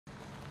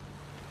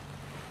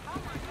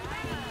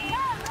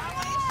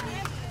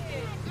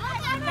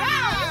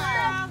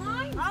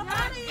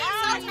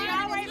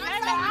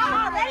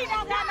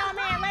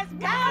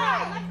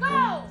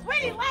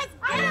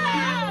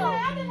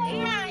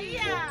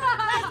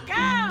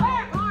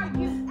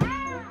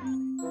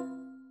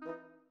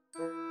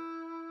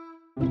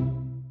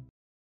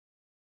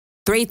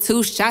3,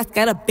 2 shots,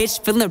 got a bitch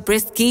feeling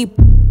risky.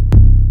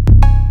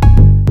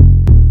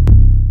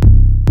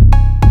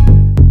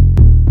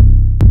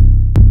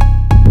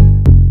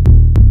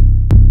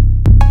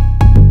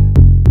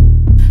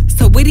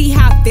 Saweetie,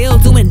 how I feel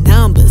doing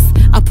numbers.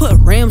 I put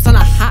rims on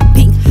a hot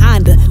pink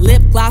Honda.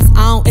 Lip gloss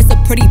on, it's a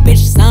pretty bitch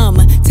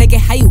summer. Take it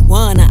how you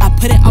wanna, I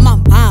put it on my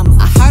mama.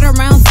 I heard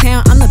around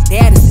town, I'm the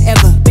baddest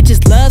ever.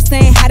 Bitches love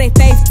saying how they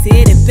face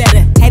did it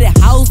better. Hated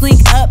hoes link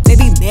up, they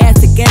be mad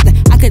together.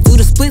 I could do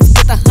the splits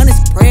with 100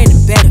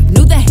 spreadin better.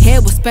 Knew the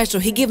head was special,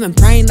 he giving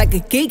brain like a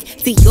geek.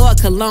 Dior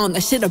cologne,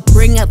 that shit'll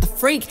bring out the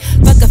freak.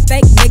 Fuck a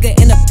fake nigga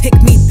and a pick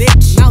me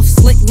bitch. Mouth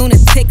slick,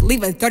 lunatic,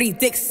 leave a dirty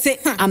dick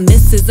sick. I'm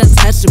Mrs.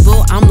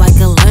 Untouchable, I'm like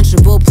a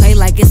Lunchablе. Play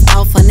like it's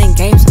all fun and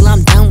games till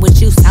I'm done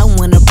with you. So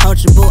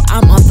unapproachable,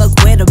 I'm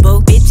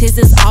unforgettable. Bitches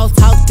is all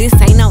talk, this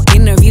ain't no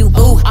interview.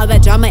 Ooh, all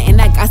that drama and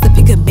that gossip,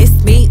 you could miss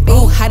me.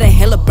 Ooh, how the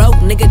hell a broke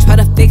nigga try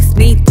to fix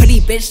me? Pretty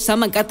bitch,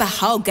 summer got the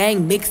whole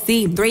gang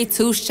mixy. 3,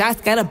 2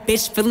 shots, got a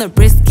bitch feeling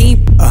risky.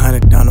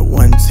 100 down to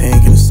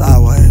 110, get it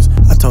sideways.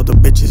 I told the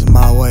bitches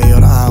my way or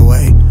the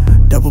highway.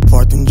 Double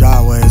parked in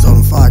driveways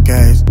on them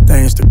 5Ks.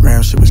 Their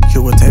Instagram shit was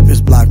cute, with tape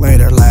is blocked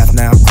later. Laugh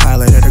now, cry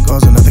later, there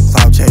goes another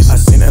cloud chase. I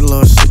seen that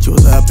little shit you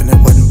was up and it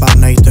wasn't about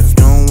Nathan. If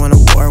you don't want a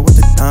war with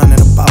the done and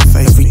about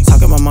face. If we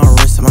talking about my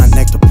wrist and my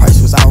neck, the price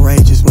was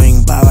outrageous. We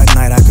ain't buy like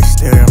night, I could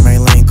steer her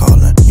main lane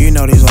calling. You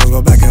know these hoes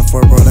go back and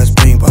forth, bro, that's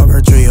ping poker,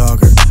 tree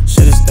hogger.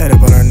 Shit is steady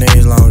but her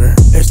knees longer.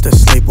 It's the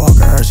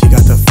sleepwalker, her, she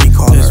got the feet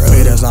caller. This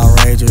tweet is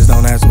outrageous,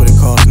 don't ask what it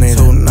costs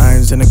neither. 2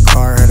 9s in the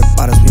car, heard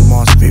about us, we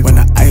moss people.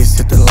 When the ice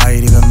hit the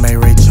light, even May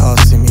Ray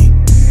Charles see me.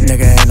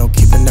 Nigga ain't no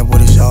keeping up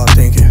with it, y'all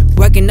thinking.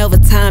 Working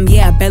overtime,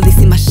 yeah, I barely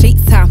see my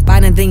sheets. Time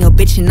finding than your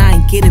bitch and I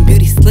ain't getting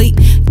beauty sleep.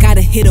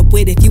 Gotta hit up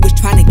with if you was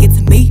trying to get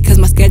to me. Cause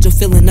my schedule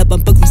filling up,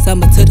 I'm booked from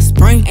summer to the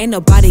spring. Ain't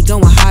nobody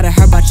going harder,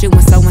 heard about you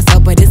and so,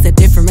 but it's a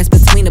difference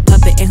between the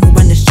puppet and who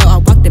run the show. I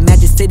walk the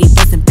Magic City,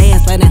 busting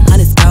bands, letting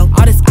hundreds go.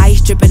 All this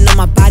ice dripping on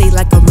my body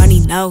like a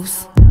runny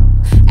nose.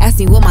 Ask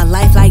me what my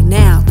life like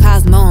now.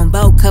 Cosmo and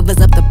Vogue covers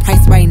up the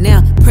price right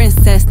now.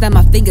 Princess, snap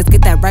my fingers,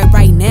 get that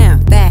right now.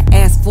 Fat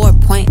ass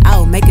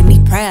 4.0, making me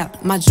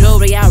proud. My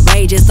jewelry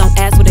outrageous, don't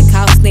ask what it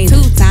costs me. 2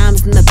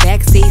 times in the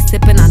backseat,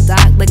 sipping on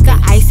dark liquor.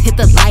 Ice hit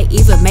the light,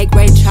 even make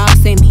Ray Charles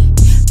see me.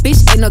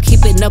 Bitch, ain't no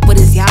keeping up with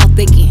this, y'all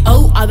thinking.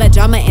 Oh, all that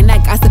drama and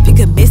that gossip, you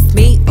could miss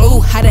me.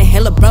 Oh, how the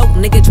hell a broke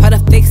nigga try to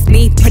fix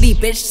me? Pretty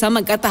bitch,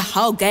 summer got the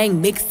whole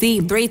gang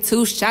mixy. 3,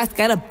 2 shots,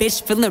 got a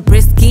bitch feeling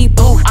risky.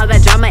 Oh, all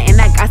that drama and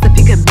that gossip,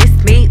 you could miss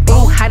me.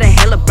 Oh, how the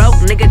hell a broke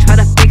nigga try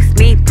to fix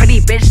me?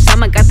 Pretty bitch,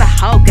 summer got the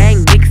whole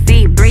gang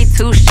mixy. 3,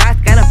 2 shots,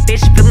 got a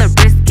bitch feeling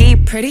risky.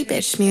 Pretty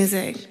bitch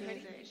music.